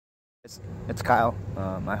It's Kyle.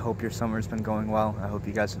 I hope your summer's been going well. I hope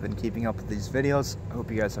you guys have been keeping up with these videos. I hope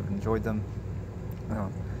you guys have enjoyed them.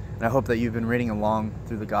 And I hope that you've been reading along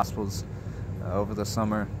through the Gospels over the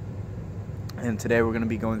summer. And today we're going to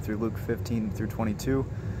be going through Luke 15 through 22.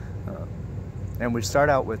 And we start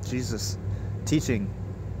out with Jesus teaching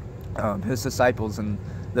his disciples and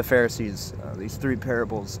the Pharisees these three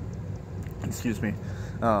parables,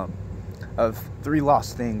 of three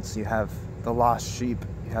lost things. You have the lost sheep,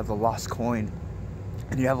 you have the lost coin,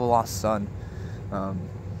 and you have the lost son.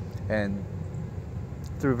 And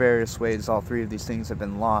through various ways, all three of these things have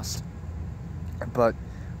been lost. But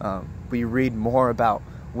we read more about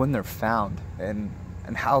when they're found and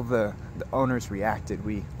how the owners reacted.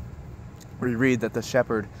 We read that the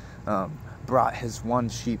shepherd brought his one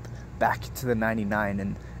sheep back to the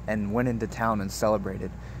 99 and went into town and celebrated.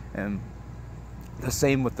 And the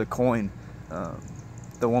same with the coin.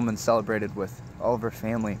 The woman celebrated with all of her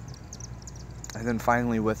family. And then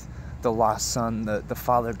finally with the lost son, the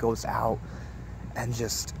father goes out and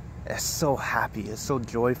just is so happy, is so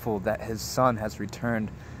joyful that his son has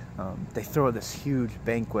returned. They throw this huge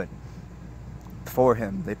banquet for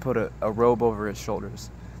him. They put a robe over his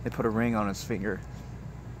shoulders. They put a ring on his finger.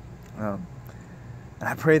 And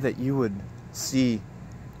I pray that you would see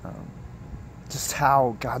just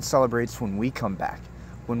how God celebrates when we come back,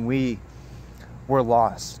 when we were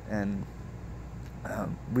lost and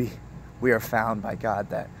we are found by God,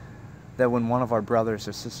 that when one of our brothers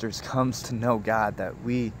or sisters comes to know God, that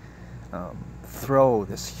we throw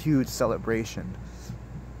this huge celebration,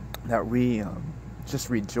 that we just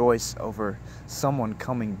rejoice over someone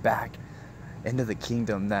coming back into the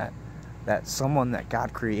kingdom, that someone that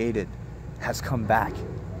God created has come back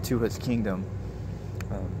to his kingdom.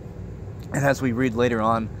 And as we read later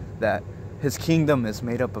on, that his kingdom is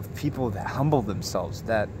made up of people that humble themselves,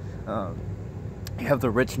 that you have the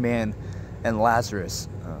rich man and Lazarus,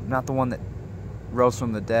 not the one that rose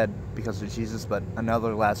from the dead because of Jesus, but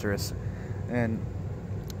another Lazarus. And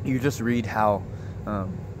you just read how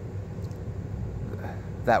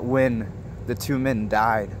that when the two men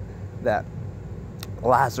died, that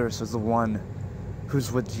Lazarus is the one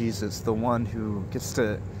who's with Jesus, the one who gets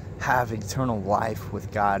to have eternal life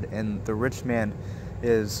with God, and the rich man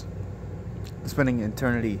is spending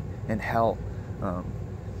eternity in hell.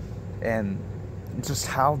 And just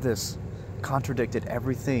how this contradicted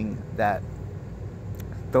everything that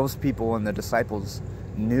those people and the disciples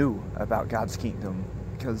knew about God's kingdom,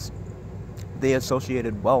 because they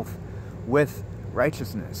associated wealth with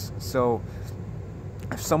righteousness. So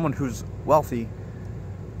if someone who's wealthy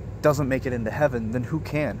doesn't make it into heaven, then who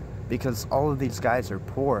can? Because all of these guys are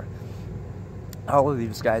poor. All of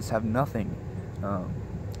these guys have nothing.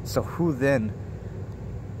 So who then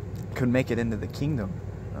could make it into the kingdom?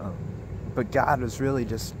 But God is really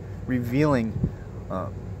just revealing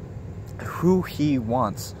who he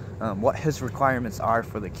wants, what his requirements are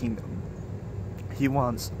for the kingdom. He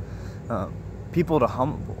wants people to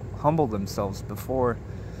humble themselves before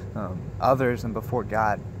others and before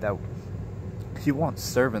God. That he wants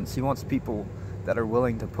servants. He wants people that are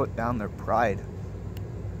willing to put down their pride,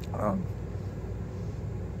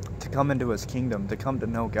 to come into his kingdom, to come to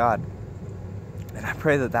know God. And I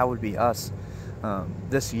pray that would be us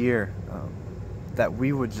this year, that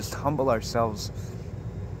we would just humble ourselves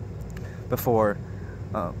before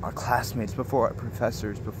our classmates, before our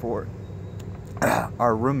professors, before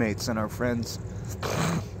our roommates and our friends,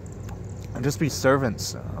 and just be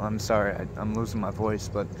servants. I'm sorry, I'm losing my voice,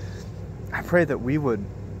 but I pray that we would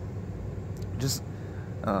just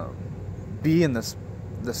be in the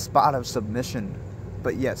spot of submission,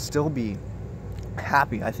 but yet still be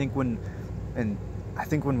happy. I think when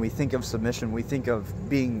we think of submission, we think of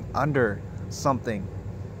being under something,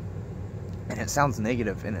 and it sounds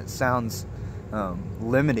negative and it sounds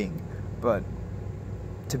limiting. But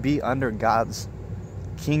to be under God's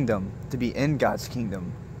kingdom, to be in God's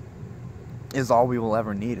kingdom, is all we will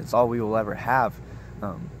ever need. It's all we will ever have,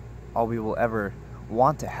 all we will ever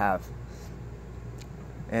want to have.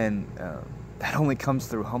 And that only comes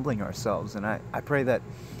through humbling ourselves. And I pray that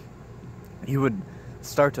you would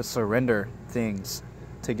start to surrender things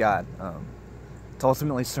to God, to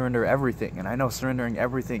ultimately surrender everything. And I know surrendering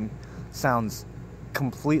everything sounds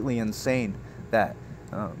completely insane, that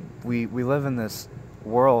we live in this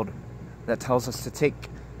world that tells us to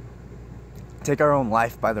take our own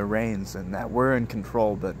life by the reins, and that we're in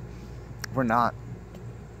control, but we're not.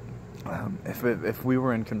 If we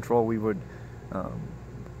were in control, we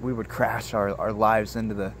would crash our lives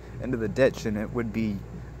into the ditch, and it would be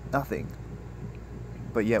nothing.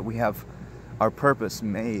 But yet we have our purpose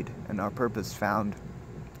made and our purpose found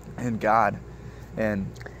in God.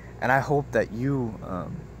 And And I hope that you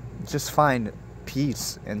just find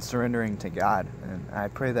peace in surrendering to God. And I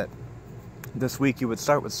pray that this week you would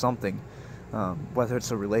start with something, whether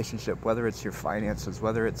it's a relationship, whether it's your finances,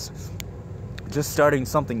 whether it's just starting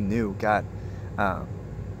something new. God, man,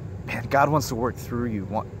 God wants to work through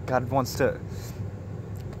you. God wants to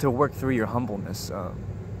work through your humbleness.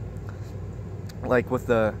 Like with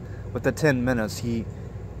the 10 minutes,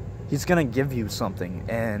 He's gonna give you something,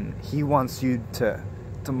 and He wants you to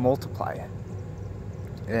multiply it.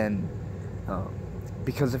 And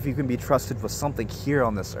because if you can be trusted with something here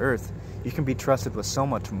on this earth, you can be trusted with so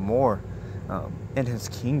much more in His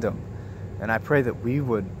kingdom. And I pray that we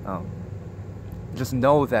would just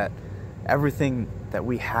know that everything that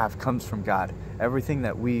we have comes from God. Everything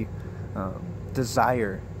that we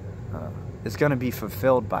desire is going to be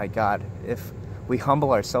fulfilled by God if we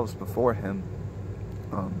humble ourselves before Him.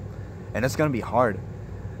 And it's going to be hard.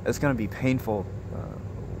 It's going to be painful.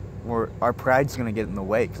 Our pride's going to get in the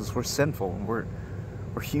way because we're sinful. We're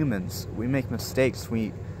humans. We make mistakes.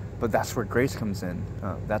 But that's where grace comes in.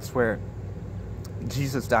 That's where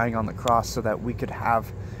Jesus dying on the cross so that we could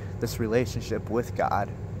have this relationship with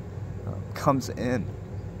God comes in,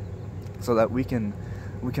 so that we can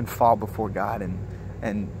fall before God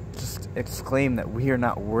and just exclaim that we are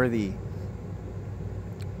not worthy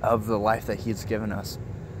of the life that He's given us,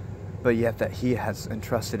 but yet that He has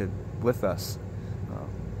entrusted it with us.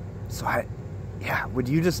 Would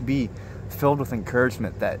you just be filled with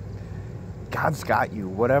encouragement that God's got you,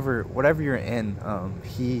 whatever you're in.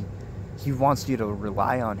 He wants you to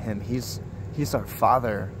rely on Him. He's our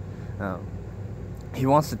Father. He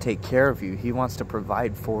wants to take care of you. He wants to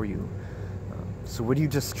provide for you. So would you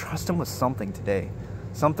just trust Him with something today,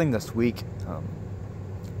 something this week?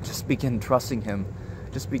 Just begin trusting Him.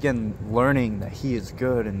 Just begin learning that He is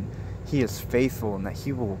good and He is faithful and that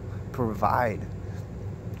He will provide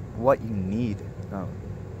what you need.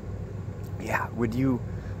 Would you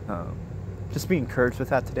just be encouraged with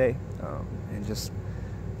that today, and just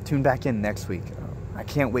tune back in next week. I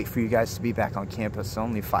can't wait for you guys to be back on campus.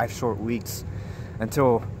 Only 5 short weeks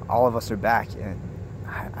until all of us are back, and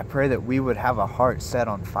I pray that we would have a heart set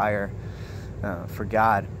on fire for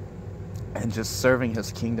God and just serving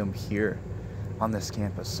His kingdom here on this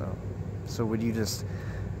campus. So would you just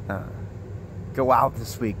go out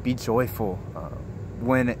this week, be joyful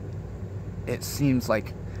when it seems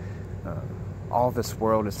like all this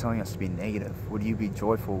world is telling us to be negative. Would you be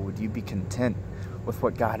joyful? Would you be content with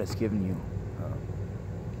what God has given you?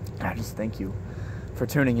 And I just thank you for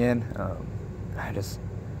tuning in. I just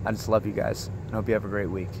love you guys. I hope you have a great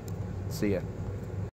week. See ya.